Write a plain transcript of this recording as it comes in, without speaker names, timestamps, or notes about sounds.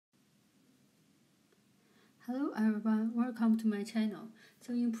Hello everyone, welcome to my channel.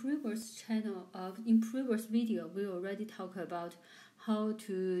 So in previous video, we already talked about how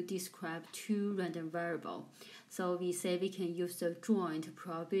to describe two random variables. So we say we can use the joint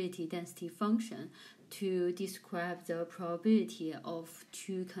probability density function to describe the probability of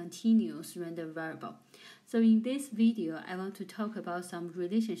two continuous random variables. So in this video, I want to talk about some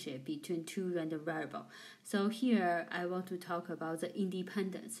relationship between two random variables. So here I want to talk about the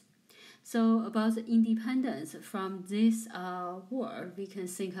independence. So about the independence from this word, we can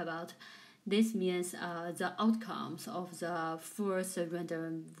think about this means the outcomes of the first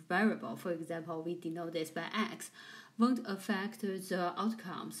random variable. For example, we denote this by x, won't affect the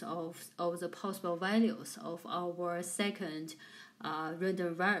outcomes of the possible values of our second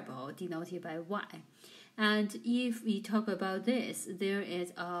random variable denoted by y. And if we talk about this, there is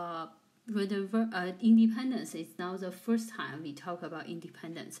a independence is now the first time we talk about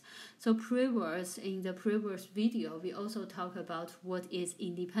independence. So in the previous video, we also talk about what is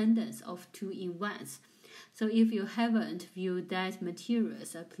independence of two events. So if you haven't viewed that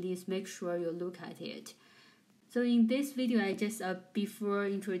materials, please make sure you look at it. So in this video, I just before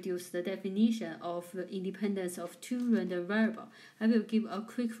introduce the definition of the independence of two random variables, I will give a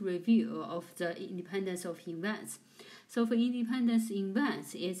quick review of the independence of events. So for independence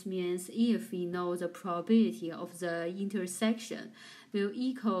events, it means if we know the probability of the intersection will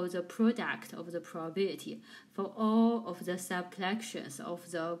equal the product of the probability for all of the subcollections of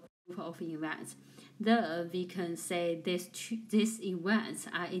the group of events, then we can say these events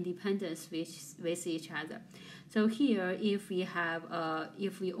are independent with each other. So here, if we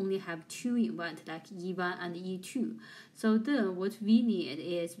only have two events like E1 and E2, so then what we need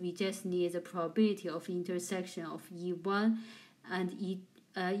is we just need the probability of intersection of E1 and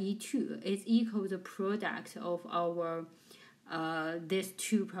E2 is equal to the product of our these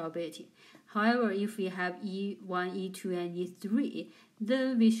two probability. However, if we have E1, E2, and E3,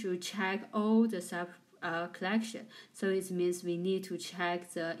 then we should check all the collection. So it means we need to check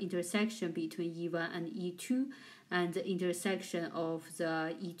the intersection between E1 and E2 and the intersection of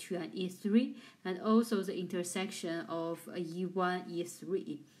the E2 and E3 and also the intersection of E1,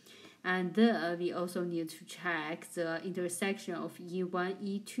 E3. And then we also need to check the intersection of E1,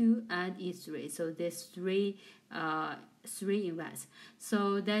 E2, and E3. So there's three events.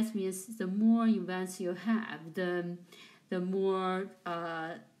 So that means the more events you have, the more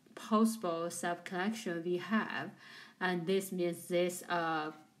possible subcollection we have, and this means this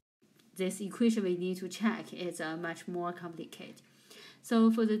equation we need to check is much more complicated.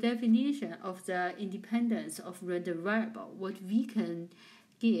 So for the definition of the independence of random variable, what we can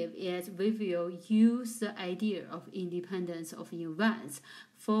give is we will use the idea of independence of events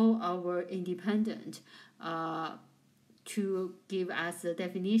for our independent to give us the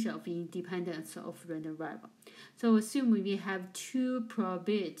definition of independence of random variable. So assuming we have two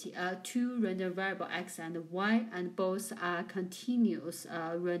random variable x and y, and both are continuous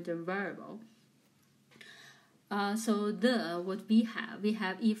random variable. So then what we have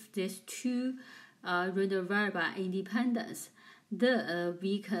if these two random variable are independent, then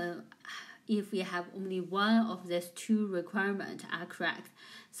we can, if we have only one of these two requirements are correct.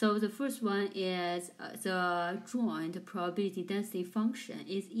 So the first one is the joint probability density function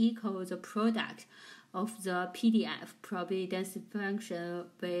is equal to the product of the PDF probability density function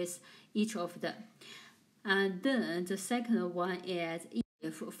with each of them. And then the second one is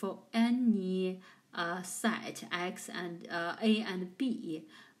if for any set x and a and b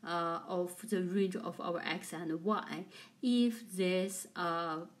of the range of our x and y, if this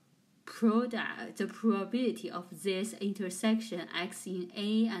the probability of this intersection x in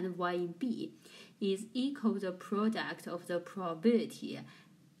A and y in B is equal to the product of the probability,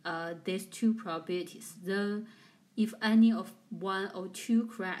 these two probabilities. Then if any of one or two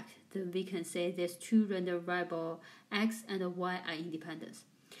correct, then we can say these two random variable x and y are independent.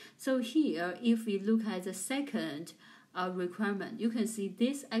 So here, if we look at the second requirement, you can see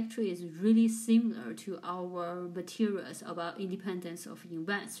this actually is really similar to our materials about independence of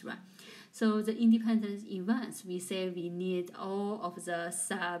events, right? So the independent events, we say we need all of the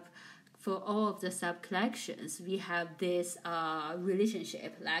sub collections, we have this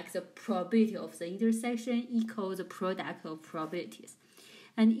relationship like the probability of the intersection equals the product of probabilities.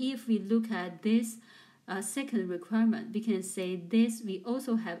 And if we look at this second requirement, we can say this we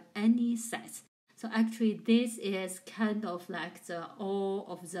also have any sets. So actually this is kind of like all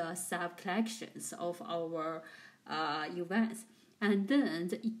of the sub collections of our events. And then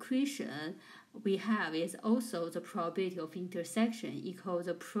the equation we have is also the probability of intersection equals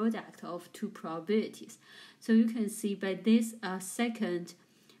the product of two probabilities. So you can see by this second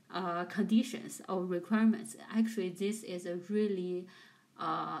conditions or requirements. Actually, this is a really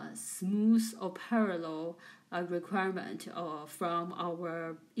smooth or parallel requirement from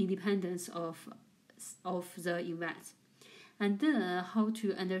our independence of the events. And then how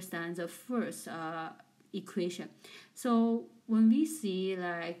to understand the first equation. So when we see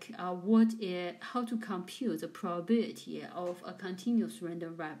like how to compute the probability of a continuous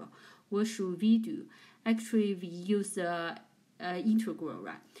random variable, what should we do? Actually, we use the integral,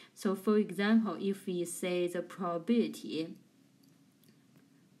 right? So for example, if we say the probability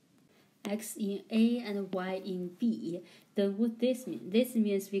x in A and y in B, then what this means? This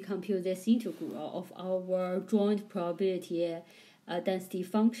means we compute this integral of our joint probability density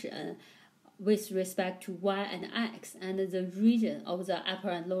function with respect to y and x, and the region of the upper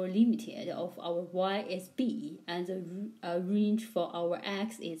and lower limit of our y is B, and the range for our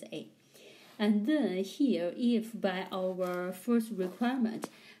x is A. And then here, if by our first requirement,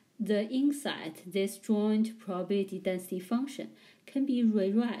 the inside this joint probability density function can be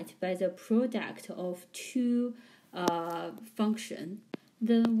rewritten by the product of two functions,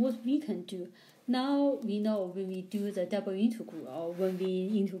 then what we can do? Now we know when we do the double integral, when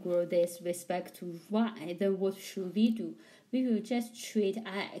we integrate this respect to y, then what should we do? We will just treat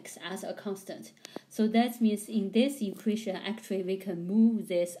x as a constant. So that means in this equation, actually we can move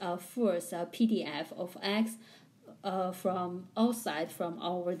this first PDF of x from outside from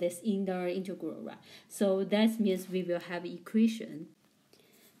our this inner integral, right? So that means we will have equation.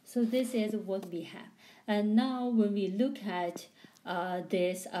 So this is what we have. And now when we look at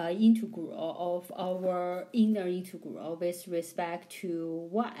this integral of our inner integral with respect to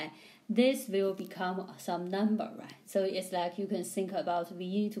y, this will become some number, right? So it's like you can think about we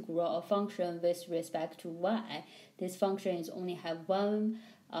integral a function with respect to y. This function is only have one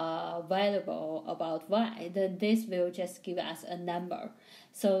variable about y, then this will just give us a number.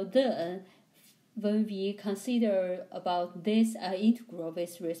 So then when we consider about this integral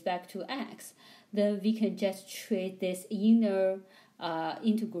with respect to x, then we can just treat this inner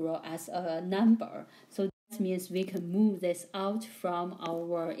integral as a number. So that means we can move this out from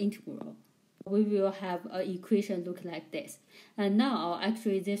our integral. We will have an equation look like this. And now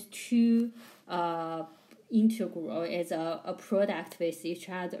actually these two integral is a product with each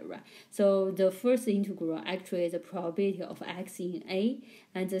other, right? So the first integral actually is the probability of x in A,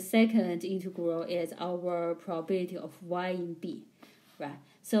 and the second integral is our probability of y in B, right?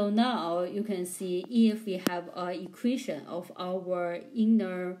 So now you can see if we have an equation of our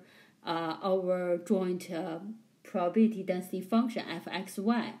inner, our joint probability density function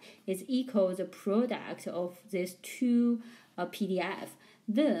fxy is equal to the product of these two PDF,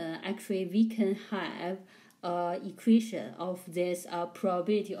 then actually we can have equation of this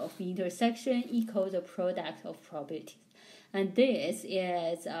probability of intersection equal the product of probabilities. And this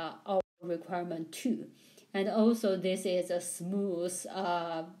is our requirement 2. And also this is a smooth,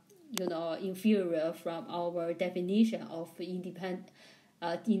 inferior from our definition of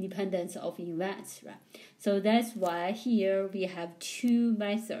independence of events, right? So that's why here we have two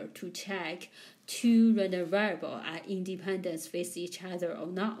methods to check two random variables are independent with each other or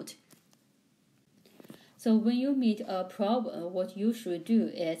not. So when you meet a problem, what you should do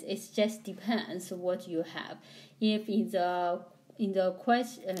is it just depends what you have. If in the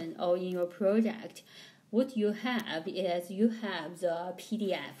question or in your project, what you have is you have the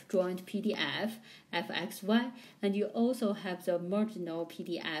PDF, joint PDF, fxy, and you also have the marginal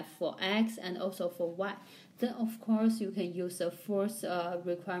PDF for x and also for y. Then of course you can use the first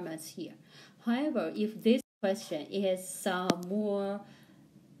requirements here. However, if this question is some more,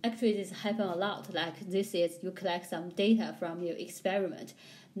 actually this happens a lot, like this is you collect some data from your experiment.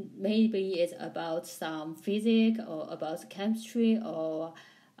 Maybe it's about some physics or about chemistry or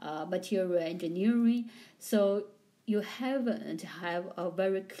material engineering. So you haven't have a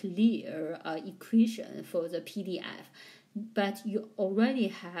very clear equation for the PDF, but you already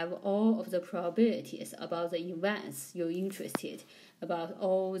have all of the probabilities about the events you're interested about,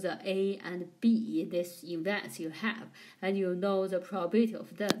 all the A and B, these events you have, and you know the probability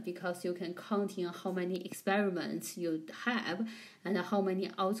of them because you can count in how many experiments you have and how many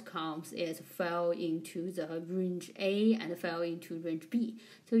outcomes is fell into the range A and fell into range B.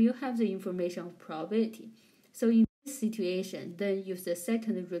 So you have the information of probability. So in this situation, then use the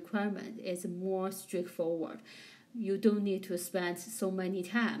second requirement is more straightforward. You don't need to spend so many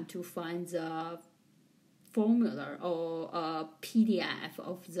time to find the formula or PDF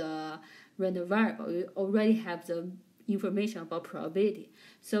of the random variable. You already have the information about probability,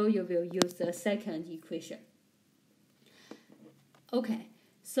 so you will use the second equation. Okay,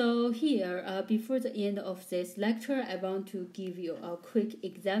 So here, before the end of this lecture, I want to give you a quick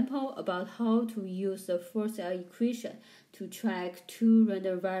example about how to use the force equation to track two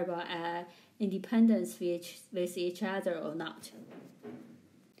random variables at independence with each other or not.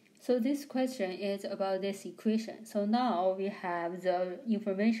 So this question is about this equation. So now we have the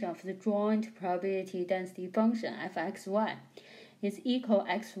information of the joint probability density function fxy is equal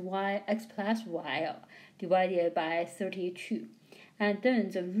x plus y divided by 32. And then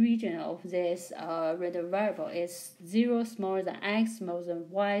the region of this random variable is 0 smaller than x smaller than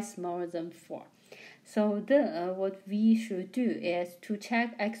y smaller than 4. So then what we should do is to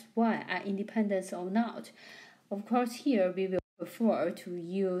check xy are independent or not. Of course, here we will prefer to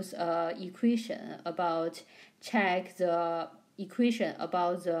use equation about check the equation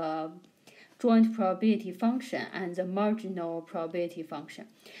about the joint probability function and the marginal probability function.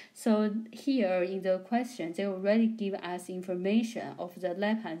 So here in the question, they already give us information of the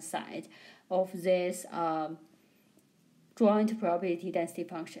left-hand side of this joint probability density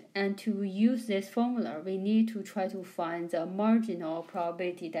function. And to use this formula, we need to try to find the marginal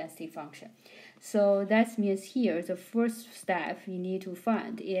probability density function. So that means here the first step we need to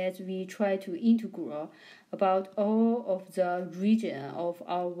find is we try to integral about all of the region of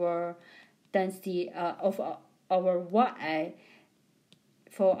our density of our y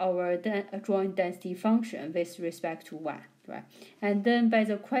for our joint density function with respect to y, right? And then by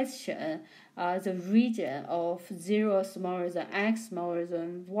the question, the region of 0 smaller than x smaller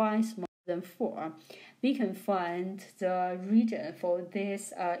than y smaller than 4, we can find the region for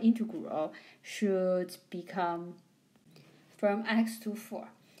this integral should become from x to 4.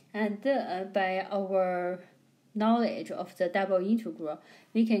 And then by our knowledge of the double integral,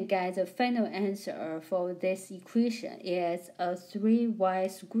 we can get the final answer for this equation is a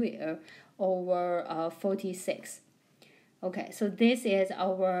 3y squared over 46. Okay, so this is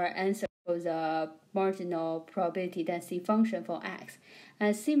our answer for the marginal probability density function for x.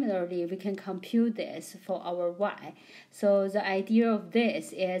 And similarly, we can compute this for our y. So the idea of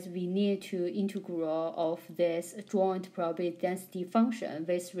this is we need to integral of this joint probability density function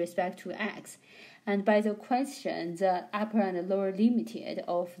with respect to x. And by the question, the upper and lower limited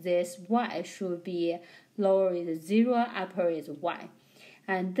of this y should be lower is 0, upper is y.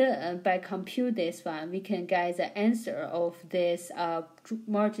 And then by compute this one, we can get the answer of this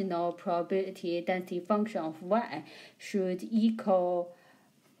marginal probability density function of y should equal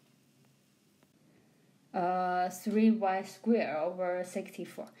 3y squared over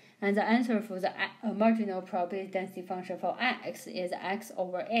 64. And the answer for the marginal probability density function for x is x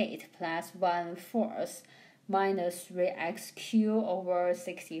over 8 plus 1/4 minus 3x cubed over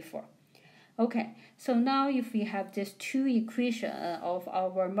 64. Okay, so now if we have these two equations of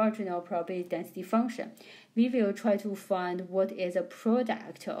our marginal probability density function, we will try to find what is a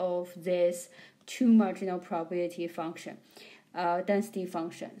product of this two marginal probability function, density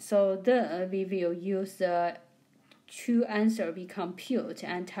function. So then we will use the two answers we compute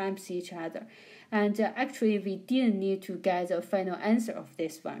and times each other. And actually, we didn't need to get the final answer of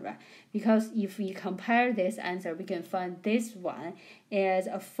this one, right? Because if we compare this answer, we can find this one is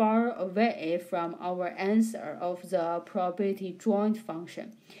far away from our answer of the probability joint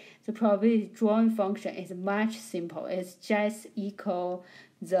function. The probability joint function is much simple. It's just equal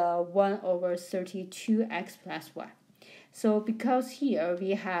the 1 over 32x plus y. So because here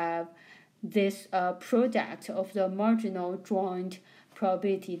we have this product of the marginal joint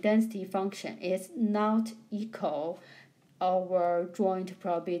probability density function is not equal our joint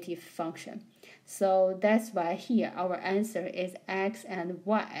probability function. So that's why here our answer is x and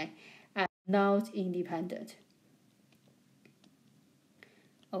y are not independent.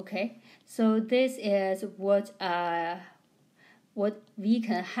 Okay, so this is what we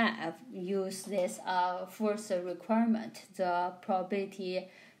can have use this first requirement, the probability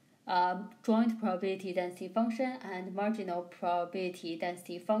joint probability density function and marginal probability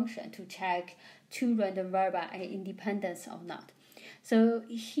density function to check two random variables are independent or not. So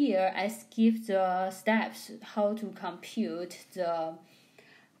here I skip the steps how to compute the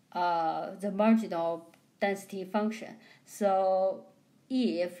marginal density function. So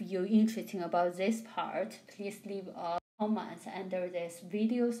if you're interested about this part, please leave a comment under this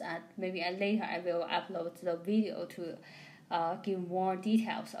videos, and maybe later I will upload the video to give more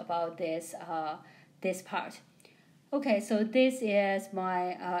details about this part. Okay, so this is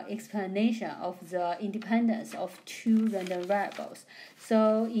my explanation of the independence of two random variables.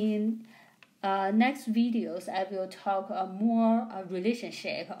 So in next videos, I will talk more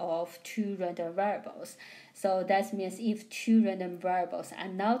relationship of two random variables. So that means if two random variables are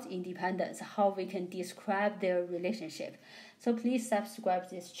not independent, how we can describe their relationship. So please subscribe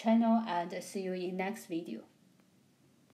this channel and see you in next video.